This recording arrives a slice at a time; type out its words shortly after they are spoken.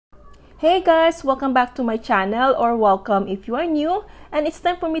Hey guys, welcome back to my channel, or welcome if you are new, and it's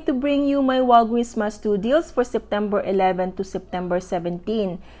time for me to bring you my Walgreens Must Do deals for September 11 to September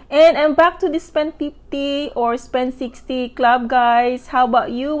 17. And I'm back to the spend 50 or spend 60 club, guys. How about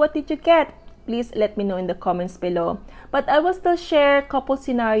you? What did you get? Please let me know in the comments below. But I will still share a couple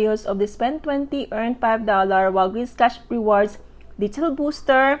scenarios of the spend 20, earn $5 Walgreens Cash Rewards digital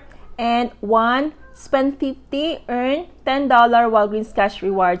booster, and one spend 50, earn $10 Walgreens Cash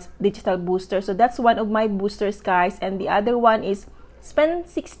Rewards digital booster. So that's one of my boosters, guys. And the other one is spend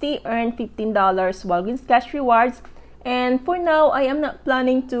 60, earn $15 Walgreens Cash Rewards. And for now, I am not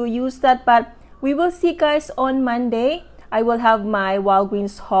planning to use that, but we will see, guys. On Monday, I will have my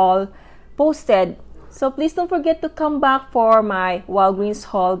Walgreens haul posted. So please don't forget to come back for my Walgreens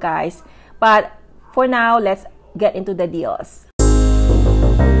haul, guys. But for now, let's get into the deals.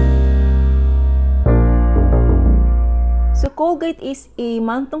 So Colgate is a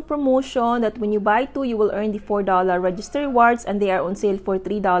month-long promotion that when you buy two, you will earn the $4 register rewards, and they are on sale for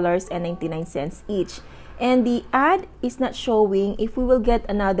 $3.99 each. And the ad is not showing if we will get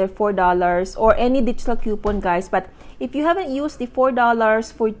another $4 or any digital coupon, guys. But if you haven't used the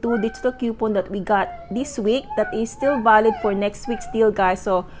 $4 for two digital coupon that we got this week, that is still valid for next week's deal, guys.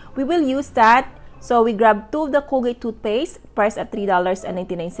 So we will use that. So we grabbed two of the Colgate toothpaste, priced at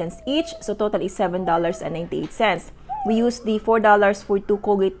 $3.99 each. So total is $7.98. We used the $4 for two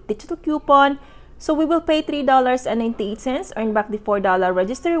Colgate digital coupon. So we will pay $3.98, earn back the $4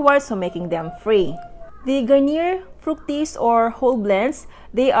 register rewards, so making them free. The Garnier Fructis or whole blends,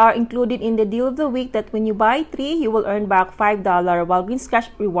 they are included in the deal of the week that when you buy three, you will earn back $5 Walgreens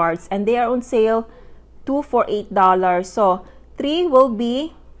Cash Rewards, and they are on sale 2 for $8. So 3 will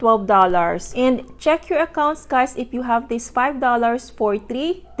be $12. And check your accounts, guys, if you have this $5 for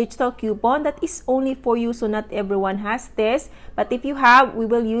 3 digital coupon. That is only for you, so not everyone has this, but if you have, we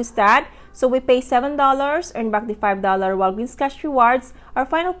will use that. So we pay $7, earn back the $5 Walgreens Cash Rewards. Our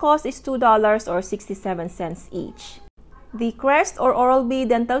final cost is $2 or 67 cents each. The Crest or Oral-B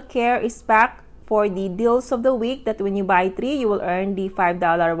Dental Care is back for the deals of the week that when you buy 3, you will earn the $5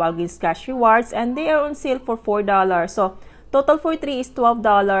 Walgreens Cash Rewards, and they are on sale for $4. So total for 3 is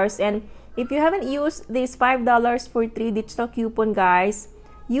 $12. And if you haven't used this $5 for 3 digital coupon, guys,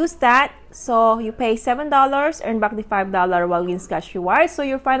 use that. So you pay $7, earn back the $5 Walgreens Cash Rewards. So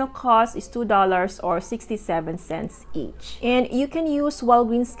your final cost is $2 or 67 cents each. And you can use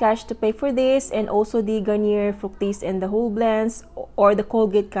Walgreens Cash to pay for this, and also the Garnier Fructis and the whole blends, or the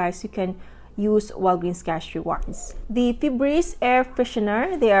Colgate, guys, you can use Walgreens Cash Rewards. The Febreze Air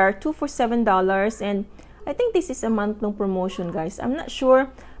Freshener, they are 2 for $7, and I think this is a month-long promotion, guys. I'm not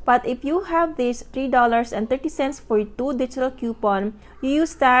sure. But if you have this $3.30 for 2 digital coupon, you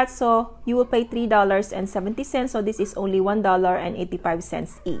use that, so you will pay $3.70. So this is only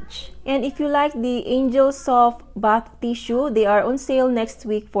 $1.85 each. And if you like the Angel Soft Bath Tissue, they are on sale next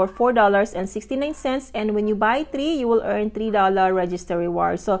week for $4.69. And when you buy 3, you will earn $3 register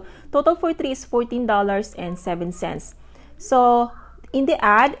reward. So total for 3 is $14.07. So in the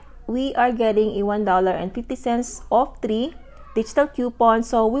ad, we are getting a $1.50 off 3 digital coupon.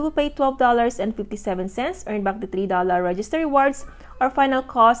 So we will pay $12.57, earn back the $3 register rewards. Our final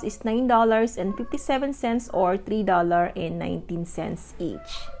cost is $9.57 or $3.19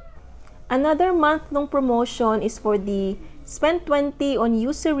 each. Another month-long promotion is for the spend 20 on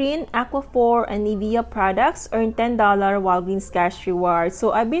Eucerin, Aquaphor, and Nivea products, earn $10 Walgreens Cash Rewards.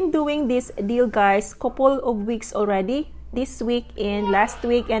 So I've been doing this deal, guys, couple of weeks already, this week and last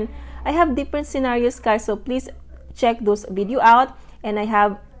week, and I have different scenarios, guys, so please check those video out. And I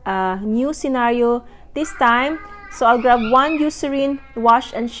have a new scenario this time. So I'll grab one Eucerin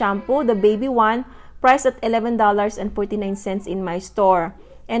wash and shampoo, the baby one, priced at $11.49 in my store,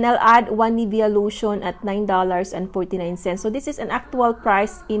 and I'll add one Nivea lotion at $9.49. So this is an actual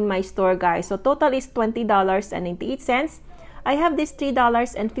price in my store, guys. So total is $20.98. I have this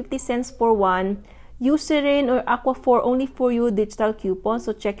 $3.50 for one Eucerin or Aquaphor only for you digital coupon.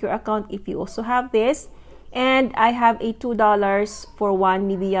 So check your account if you also have this. And I have a $2 for one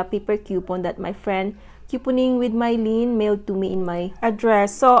Nivea paper coupon that my friend couponing with Mylene mailed to me in my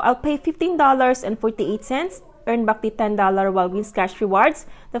address. So I'll pay $15.48, earn back the $10 Walgreens Cash Rewards.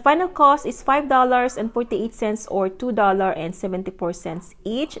 The final cost is $5.48 or $2.74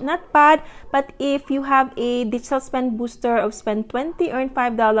 each. Not bad, but if you have a digital spend booster of spend 20, earn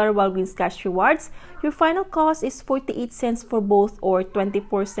 $5 Walgreens Cash Rewards, your final cost is 48 cents for both or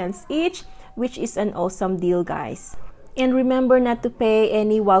 24 cents each, which is an awesome deal, guys. And remember not to pay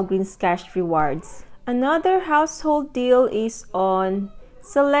any Walgreens Cash Rewards. Another household deal is on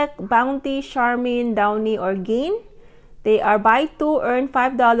select Bounty, Charmin, Downy, or Gain. They are buy 2, earn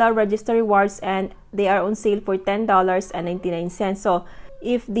 $5 register rewards, and they are on sale for $10.99. So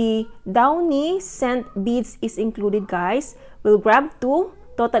if the Downy scent beads is included, guys, we'll grab 2.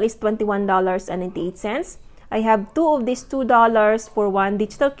 Total is $21.98. I have 2 of these $2 for 1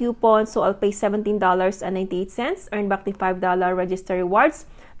 digital coupon, so I'll pay $17.98, earn back the $5 register rewards.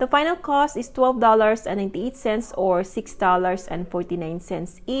 The final cost is $12.98 or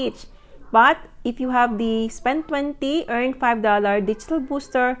 $6.49 each. But if you have the spend 20, earn $5 digital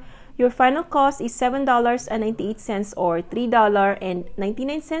booster, your final cost is $7.98 or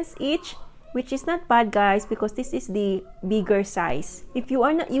 $3.99 each, which is not bad, guys, because this is the bigger size. If you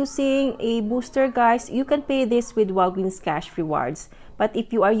are not using a booster, guys, you can pay this with Walgreens Cash rewards. But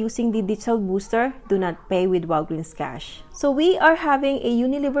if you are using the digital booster, do not pay with Walgreens Cash. So we are having a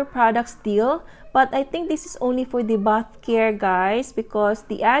Unilever products deal, but I think this is only for the bath care, guys, because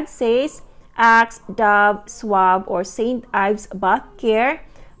the ad says Axe, Dove, Swab, or St. Ives bath care.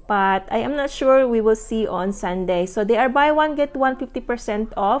 But I am not sure, we will see on Sunday. So they are buy one get one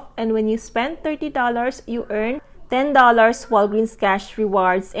 50% off, and when you spend $30, you earn $10 Walgreens Cash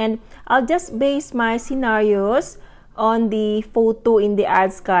rewards. And I'll just base my scenarios on the photo in the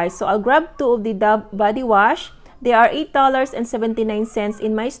ads, guys. So I'll grab 2 of the Dove body wash. They are $8.79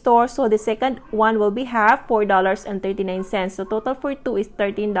 in my store, so the second one will be half, $4.39. So total for 2 is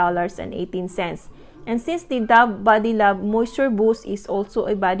 $13.18. And since the Dove Body Love Moisture Boost is also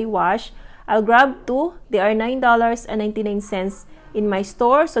a body wash, I'll grab 2. They are $9.99 in my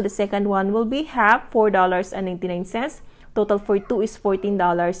store, so the second one will be half, $4.99. Total for 2 is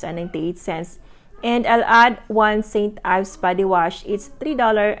 $14.98. And I'll add 1 St. Ives body wash. It's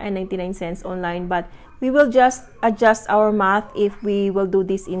 $3.99 online, but we will just adjust our math if we will do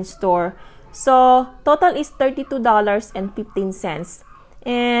this in store. So total is $32.15.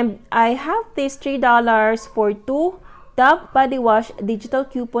 And I have this $3 for 2 Dove body wash digital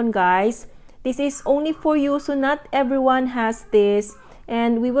coupon, guys. This is only for you, so not everyone has this.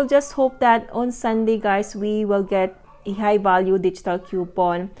 And we will just hope that on Sunday, guys, we will get a high value digital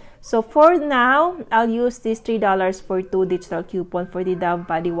coupon. So for now, I'll use this $3 for 2 digital coupon for the Dove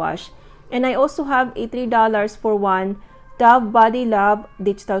body wash. And I also have a $3 for 1 Dove Body Love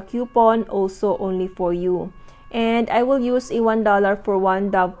digital coupon, also only for you. And I will use a $1 for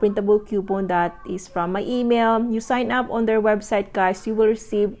 1 Dove printable coupon that is from my email. You sign up on their website, guys, you will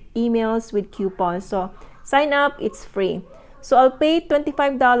receive emails with coupons. So sign up, it's free. So I'll pay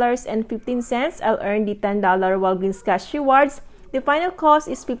 $25.15. I'll earn the $10 Walgreens Cash rewards. The final cost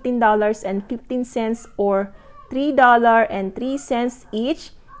is $15.15 or $3.03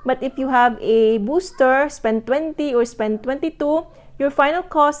 each. But if you have a booster, spend 20 or spend 22, your final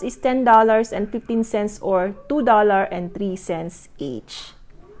cost is $10.15 or $2.03 each.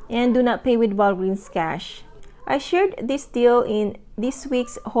 And do not pay with Walgreens Cash. I shared this deal in this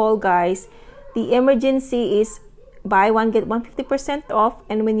week's haul, guys. The emergency is buy 1 get 1 50% off,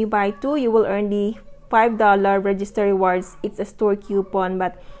 and when you buy 2, you will earn the $5 register rewards. It's a store coupon,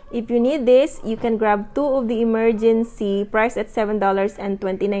 but if you need this, you can grab 2 of the emergency priced at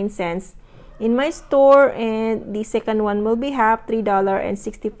 $7.29 in my store, and the second one will be half,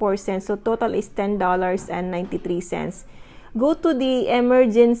 $3.64. So total is $10.93. Go to the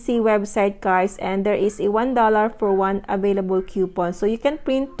emergency website, guys, and there is a $1 for 1 available coupon. So you can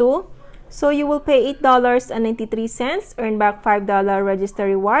print 2. So you will pay $8.93, earn back $5 register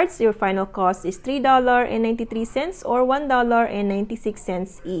rewards. Your final cost is $3.93 or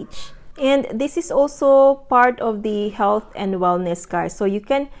 $1.96 each. And this is also part of the health and wellness, guys. So you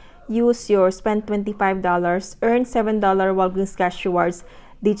can use your spend $25, earn $7 Walgreens Cash rewards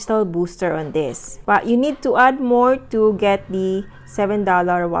digital booster on this. But you need to add more to get the $7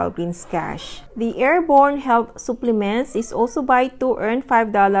 Walgreens Cash. The Airborne Health Supplements is also buy 2, earn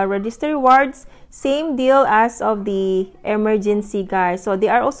 $5 register rewards. Same deal as of the emergency, guys. So they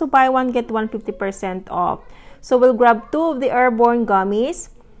are also buy 1 get 1 50% off. So we'll grab 2 of the Airborne gummies,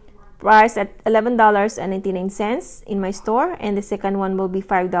 priced at $11.99 in my store, and the second one will be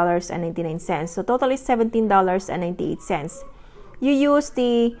 $5.99. So total is $17.98. You use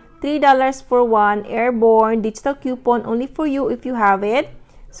the $3 for 1 Airborne digital coupon only for you if you have it.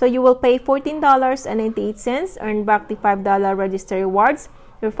 So you will pay $14.98, earn back the $5 register rewards.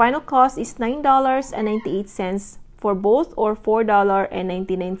 Your final cost is $9.98 for both, or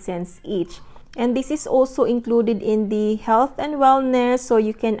 $4.99 each. And this is also included in the health and wellness, so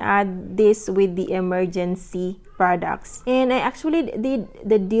you can add this with the emergency products. And I actually did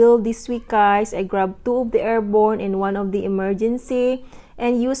the deal this week, guys. I grabbed 2 of the Airborne and 1 of the emergency,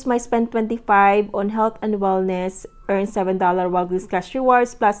 and used my spend $25 on health and wellness, earn $7 Walgreens Cash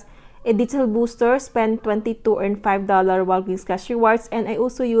rewards, plus a digital booster, spend 20 to earn $5 Walgreens Cash Rewards, and I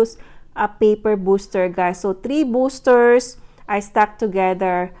also use a paper booster, guys. So 3 boosters I stacked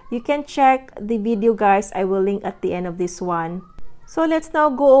together. You can check the video, guys. I will link at the end of this one. So let's now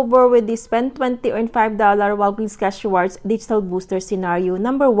go over with the spend 20 earn $5 Walgreens Cash Rewards digital booster scenario.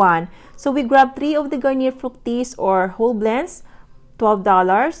 Number 1. So we grab 3 of the Garnier Fructis or whole blends,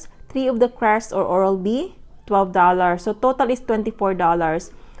 $12. 3 of the Crest or Oral-B, $12. So total is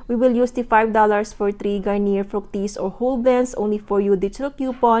 $24. We will use the $5 for 3 Garnier Fructis or whole blends only for you digital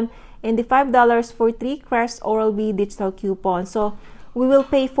coupon, and the $5 for 3 Crest Oral-B digital coupon. So we will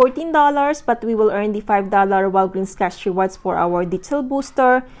pay $14, but we will earn the $5 Walgreens Cash Rewards for our digital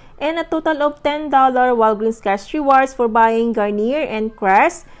booster, and a total of $10 Walgreens Cash Rewards for buying Garnier and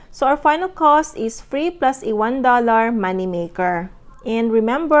Crest. So our final cost is free plus a $1 moneymaker. And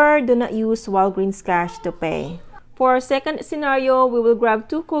remember, do not use Walgreens Cash to pay. For our second scenario, we will grab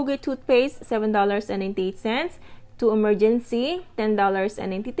 2 Colgate toothpaste, $7.98, 2 Emergency,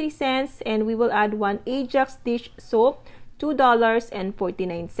 $10.93, and we will add 1 Ajax dish soap,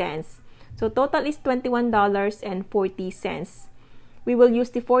 $2.49. So total is $21.40. We will use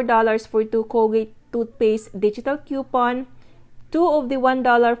the $4 for 2 Colgate toothpaste digital coupon, 2 of the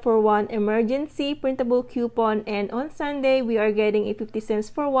 $1 for 1 emergency printable coupon, and on Sunday we are getting a 50 cents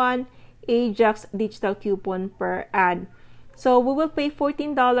for 1 Ajax digital coupon per ad. So we will pay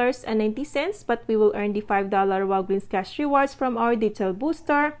 $14.90, but we will earn the $5 Walgreens Cash Rewards from our digital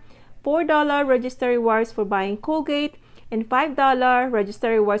booster, $4 register rewards for buying Colgate, and $5 register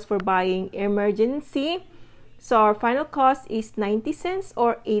rewards for buying emergency. So our final cost is 90 cents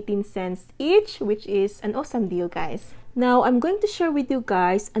or 18 cents each, which is an awesome deal, guys. Now, I'm going to share with you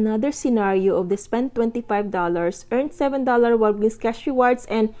guys another scenario of the spend $25, earn $7 Walgreens Cash Rewards,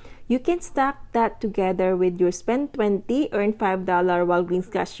 and you can stack that together with your spend 20, earn $5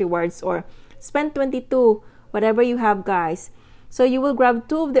 Walgreens Cash Rewards, or spend 22, whatever you have, guys. So you will grab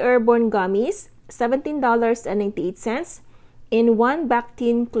 2 of the Airborne gummies, $17.98, in 1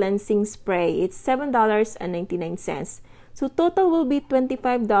 Bactin cleansing spray. It's $7.99. So total will be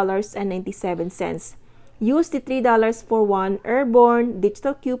 $25.97. Use the $3 for 1 Airborne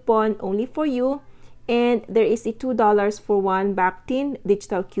digital coupon only for you, and there is a $2 for 1 Bactin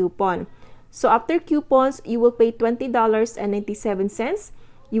digital coupon. So after coupons, you will pay $20.97.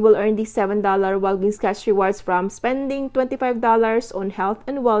 You will earn the $7 Walgreens Cash Rewards from spending $25 on health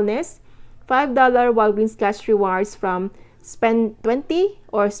and wellness, $5 Walgreens Cash Rewards from spend 20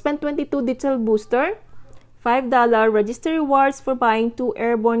 or spend 22 digital booster, $5 register rewards for buying 2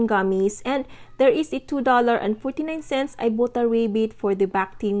 Airborne gummies, and there is a $2.49. I bought a rebate for the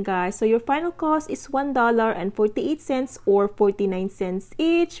Bactin, guys. So your final cost is $1.48 or 49 cents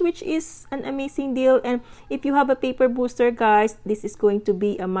each, which is an amazing deal. And if you have a paper booster, guys, this is going to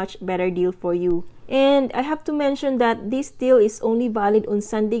be a much better deal for you. And I have to mention that this deal is only valid on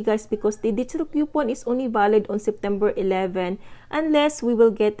Sunday, guys, because the digital coupon is only valid on September 11 unless we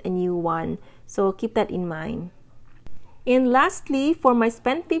will get a new one. So keep that in mind. And lastly, for my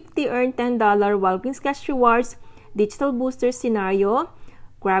spend 50 earn $10 Walgreens Cash Rewards digital booster scenario,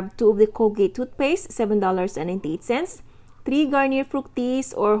 grab 2 of the Colgate toothpaste, $7.98, 3 Garnier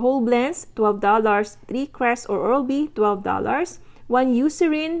Fructis or whole blends, $12, 3 Crest or Oral-B, $12, 1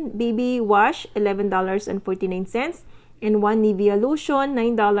 Eucerin baby wash, $11.49, and 1 Nivea lotion,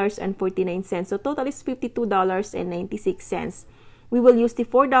 $9.49. So total is $52.96. We will use the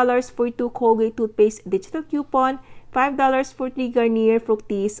 $4 for 2 Colgate toothpaste digital coupon, $5 for 3 Garnier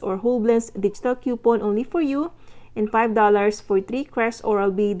Fructis or whole blends digital coupon only for you, and $5 for 3 Crest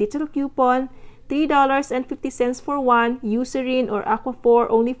Oral-B digital coupon, $3.50 for 1 Eucerin or Aquaphor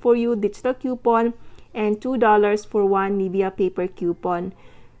only for you digital coupon, and $2 for 1 Nivea paper coupon.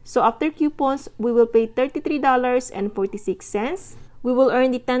 So after coupons, we will pay $33.46. We will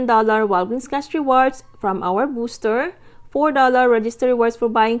earn the $10 Walgreens Cash Rewards from our booster, $4 register rewards for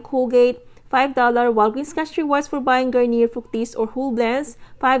buying Colgate, $5 Walgreens Cash Rewards for buying Garnier Fructis or whole blends,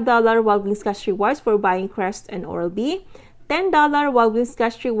 $5 Walgreens Cash Rewards for buying Crest and Oral-B, $10 Walgreens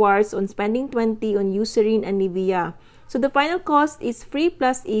Cash Rewards on spending 20 on Eucerin and Nivea. So the final cost is free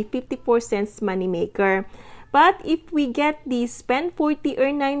plus a 54 cents moneymaker. But if we get the spend 40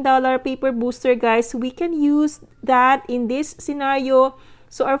 earn $9 paper booster, guys, we can use that in this scenario.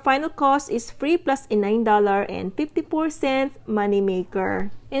 So our final cost is free plus a $9.54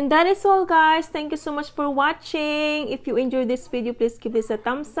 moneymaker. And that is all, guys. Thank you so much for watching. If you enjoyed this video, please give this a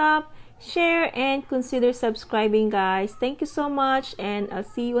thumbs up, share, and consider subscribing, guys. Thank you so much, and I'll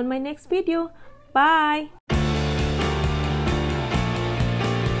see you on my next video. Bye!